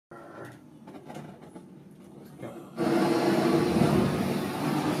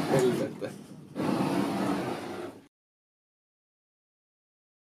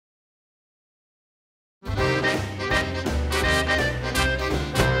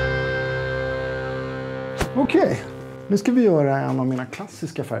Okej, nu ska vi göra en av mina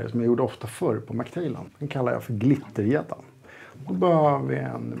klassiska färger som jag gjorde ofta förr på McTailen. Den kallar jag för glittergäddan. Då behöver vi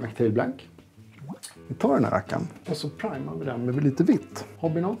en McTail blank. Vi tar den här rackaren och så primar vi den med lite vitt.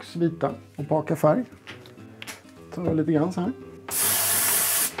 Hobbynox, vita, opaka färg. Tar vi lite grann så här.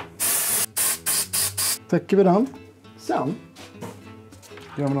 Täcker vi den. Sen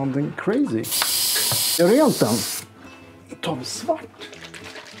gör vi någonting crazy. Gör rent den. Då tar vi svart.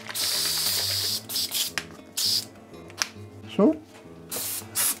 Så.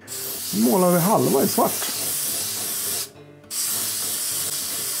 Målar vi halva i svart.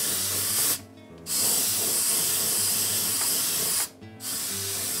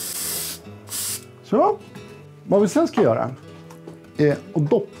 Så. Vad vi sen ska göra är att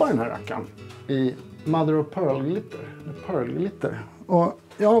doppa den här rackaren i mother of pearl glitter. Och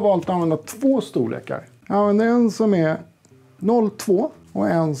jag har valt att använda två storlekar. Jag använder en som är 0,2 och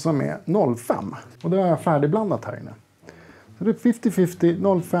en som är 0,5. Och det har jag färdigblandat här inne. Så det är 50-50,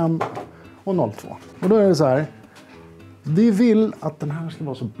 0,5 och 0,2. Och då är det så här. Vi vill att den här ska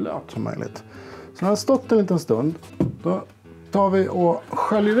vara så blöt som möjligt. Så när den har stått en liten stund. Då tar vi och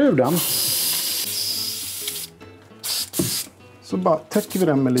sköljer ur den. Så bara täcker vi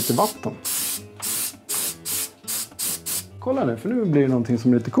den med lite vatten. Kolla nu, för nu blir det någonting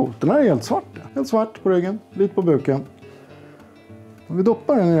som är lite coolt. Den här är helt svart. Helt svart på ryggen, vit på buken. Och vi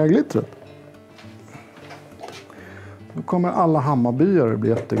doppar den i det här glittret. Då kommer alla Hammarbyare bli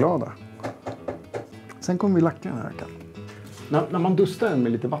jätteglada. Sen kommer vi lacka den här rackaren. När man dustar den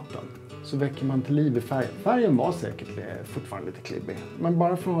med lite vatten så väcker man till liv i färgen. Färgen var säkert fortfarande lite klibbig. Men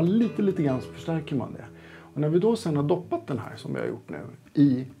bara för att ha lite grann så förstärker man det. Och när vi då sen har doppat den här som vi har gjort nu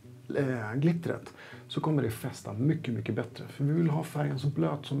i glittret så kommer det fästa mycket bättre. För vi vill ha färgen så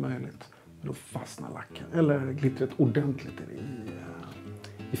blöt som möjligt. Då fastnar lacken, eller glittret ordentligt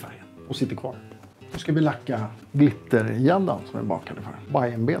i färgen och sitter kvar. Nu ska vi lacka glittergäddan som är bakade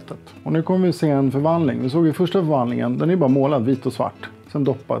för, betet. Och nu kommer vi se en förvandling. Vi såg i första förvandlingen, den är bara målad vit och svart. Sen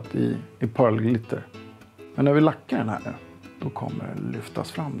doppat i pearlglitter. Men när vi lackar den här nu, då kommer det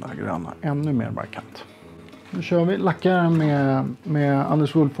lyftas fram det här gröna ännu mer markant. Nu kör vi lackar med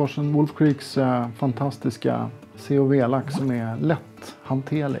Anders Wolforsen, Wolf Creeks fantastiska COV-lack som är lätt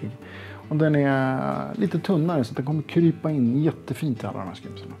hanterlig. Och den är lite tunnare så att den kommer krypa in jättefint i alla de här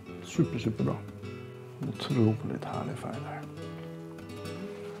skrimsarna. Superbra. Otroligt härlig färg där.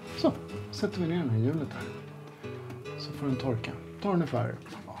 Så, sätter vi ner den här hjulet här. Så får den torka. Tar ungefär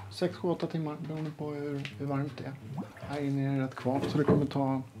 6-8 timmar beroende på hur varmt det är. Här inne är det rätt kvavt så det kommer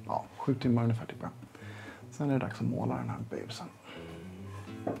ta 7 timmar ungefär typ. Sen är det dags att måla den här babysen.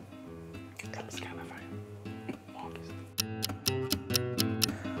 Jag älskar den här färgen. Magiskt.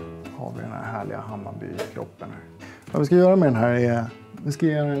 Då har vi den här härliga Hammarby-kroppen här. Vad vi ska göra med den här är vi ska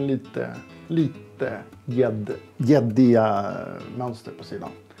göra en lite gäddiga mönster på sidan.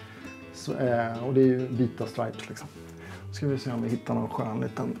 Så, och det är ju vita stripes liksom. Då ska vi se om vi hittar någon skön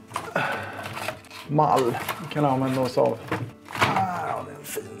liten mall. Vi kan använda oss av. Ja, det är en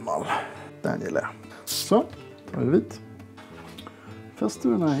fin mall. Den gillar jag. Så, tar vi vit. Fäster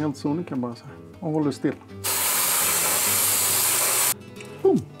den här helt sonika bara så här. Och håller still.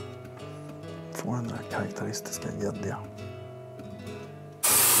 Boom. Får den där karaktäristiska gäddiga.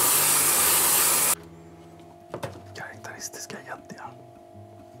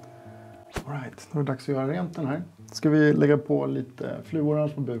 Alright, då är det dags att göra rent den här. Ska vi lägga på lite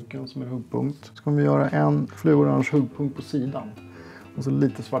fluorange på buken som är huggpunkt. Så kommer vi göra en fluorange huggpunkt på sidan. Och så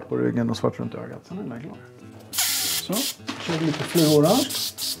lite svart på ryggen och svart runt ögat. Sen är den här klar. Så, kör vi lite fluorange.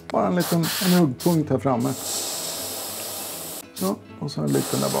 Bara en huggpunkt här framme. Så, och så en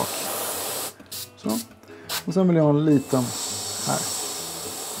liten där bak. Så, och sen vill jag ha en liten här.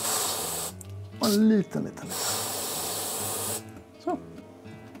 Och en liten. Så.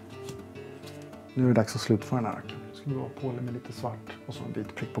 Nu är det dags att slutföra den här racken. Nu ska vi vara på med lite svart och så en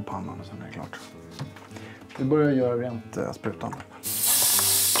vit prick på pannan och sen är det klart. Vi börjar göra rent sprutan.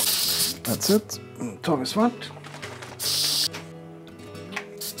 That's it. Nu tar vi svart.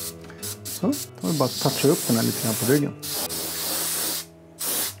 Så, då har vi bara att toucha upp den här lite grann på ryggen.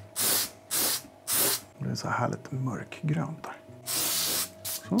 Det är så här lite mörkgrönt där.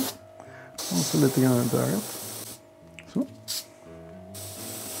 Så. Och så lite grann runt ögat. Så.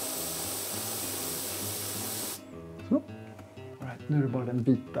 Så. Right, nu är det bara den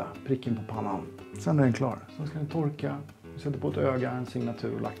vita pricken på pannan. Sen är den klar. Så ska den torka. Vi sätter på ett öga, en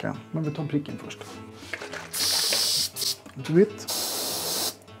signatur och lacka. Men vi tar pricken först. Lite vitt.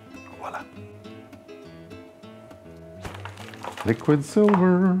 Voilà. Liquid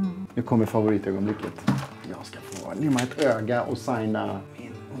silver. Nu kommer favoritögonblicket. Jag ska få limma ett öga och signa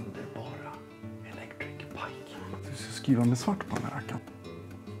min underbara Electric Pike. skriva med svart på den här rackaren.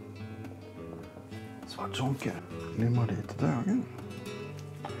 Svartzonker. Limmar dit ett ögon.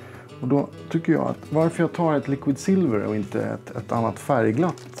 Och då tycker jag att varför jag tar ett liquid silver och inte ett annat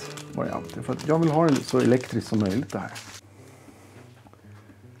färgglatt variant. För att jag vill ha det så elektriskt som möjligt det här.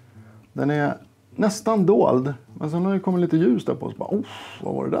 Den är nästan dold. Men sen har det kommit lite ljus där på oss. Bara,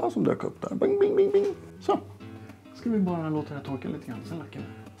 vad var det där som dök upp där? Bing, bing, bing, bing. Så. Ska vi bara låta det torka lite grann. Sen lackar vi.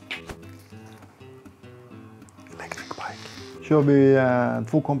 Electric Pike. Kör vi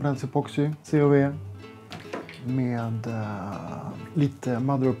 2-komponents epoxy. COV. Med lite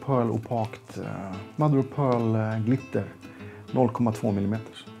mother of pearl opakt. Mother of pearl glitter. 0,2 mm.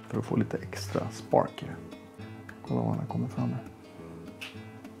 För att få lite extra spark i det. Kolla vad den kommer fram med.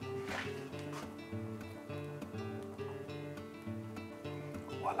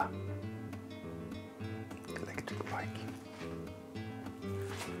 Voilà. Electric Pike.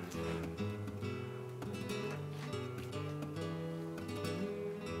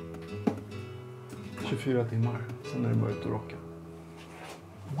 — 24 timmar, sen är det bara ut och rocka.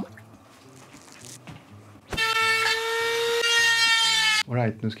 All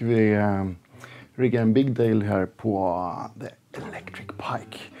right, nu ska vi rigga en big deal här på the Electric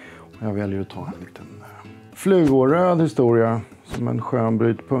Pike. Och jag väljer att ta en liten flugoröd historia som en skön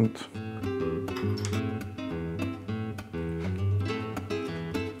brytpunkt.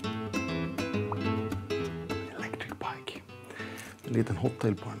 Electric Pike. En liten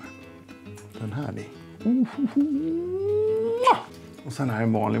hottail på den här. Den här ni. Och sen här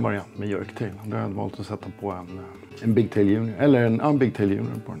en vanlig variant med jerktail. Då har jag valt att sätta på en big tail junior. Eller en unbig tail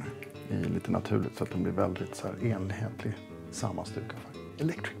junior på den här. I lite naturligt så att den blir väldigt så här enhetlig. Samma styrka.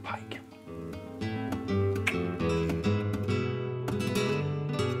 Electric Pike.